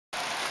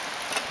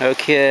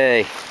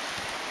Okay,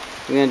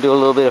 we're going to do a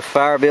little bit of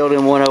fire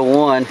building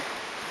 101.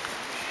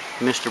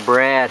 Mr.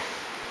 Brad,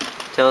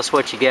 tell us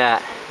what you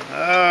got.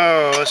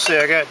 Oh, let's see,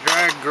 I got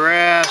dried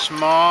grass,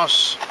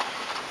 moss,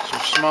 some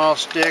small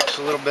sticks,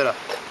 a little bit of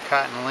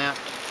cotton lint.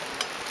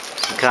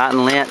 Some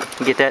cotton lint,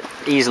 you get that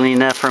easily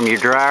enough from your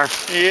dryer?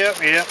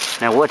 Yep.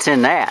 Now what's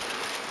in that?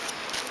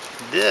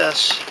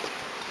 This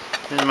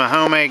is my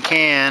homemade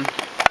can.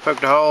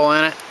 Poked a hole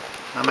in it.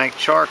 I make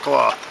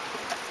char-cloth.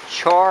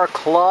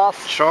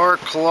 Char-cloth?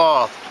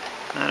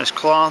 Char-cloth. That is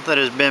cloth that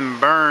has been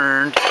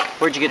burned.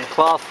 Where'd you get the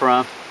cloth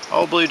from?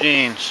 Old blue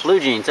jeans. Blue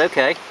jeans,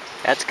 okay.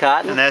 That's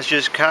cotton. And that's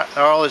just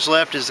all that's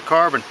left is the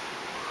carbon.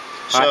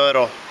 So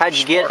it'll. How did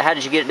you get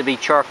it to be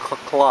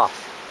char-cloth?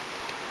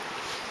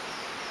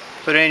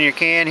 Put it in your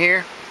can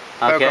here.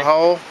 Poke Okay. a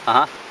hole.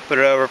 Uh-huh. Put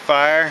it over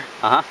fire.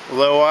 Uh-huh.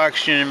 Low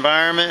oxygen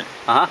environment.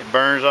 Uh-huh. It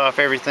burns off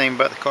everything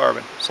but the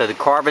carbon. So the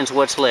carbon's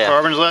what's left?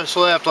 Carbon's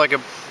left like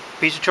a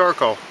piece of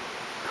charcoal.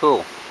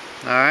 Cool.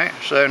 Alright,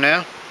 so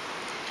now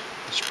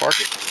spark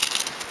it.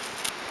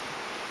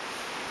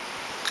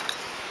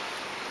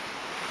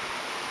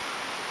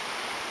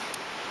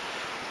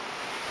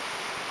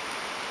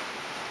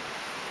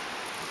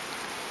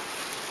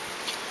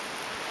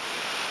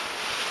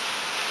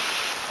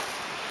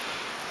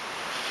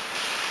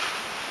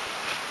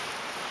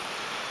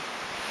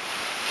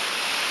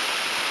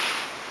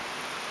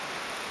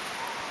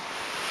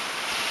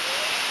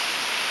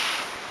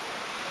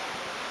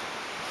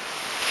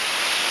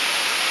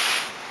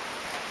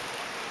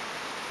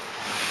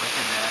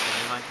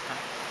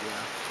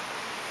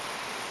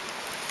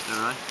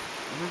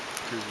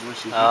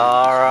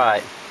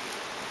 Alright.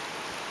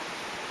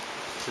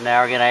 So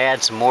now we're going to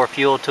add some more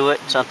fuel to it,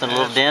 something a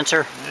little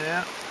denser.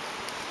 Yeah.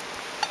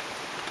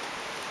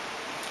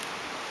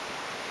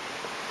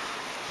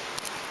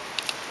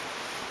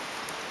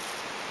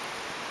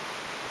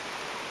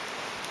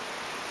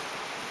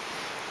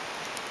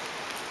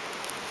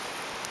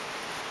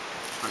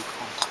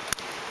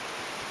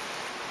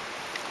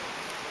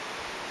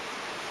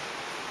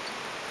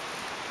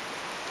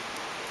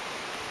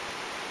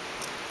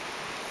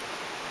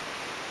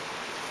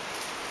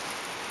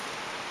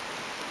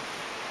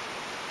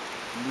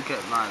 Look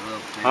at my little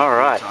thing.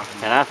 Alright,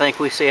 and I think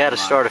we see how to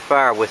start a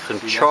fire with some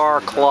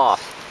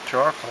char-cloth.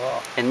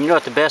 Char-cloth. And you know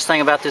what the best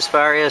thing about this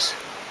fire is?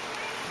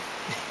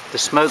 The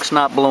smoke's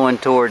not blowing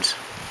towards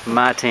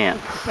my tent.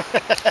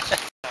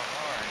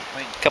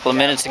 A couple of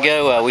minutes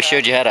ago, we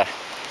showed you how to,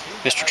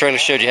 Mr. Traylor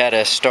showed you how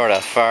to start a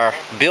fire,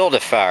 build a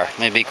fire,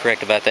 let me be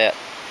correct about that.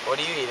 What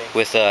are you eating?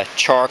 With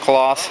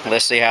char-cloth.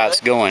 Let's see how it's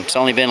going. It's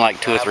only been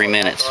like 2 or 3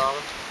 minutes.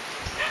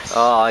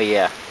 Oh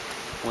yeah.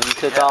 When you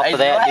cook off of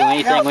that, do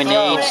anything we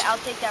need.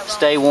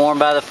 Stay warm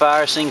by the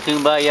fire, sing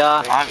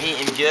kumbaya. I'm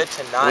eating good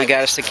tonight. We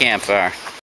got us the campfire.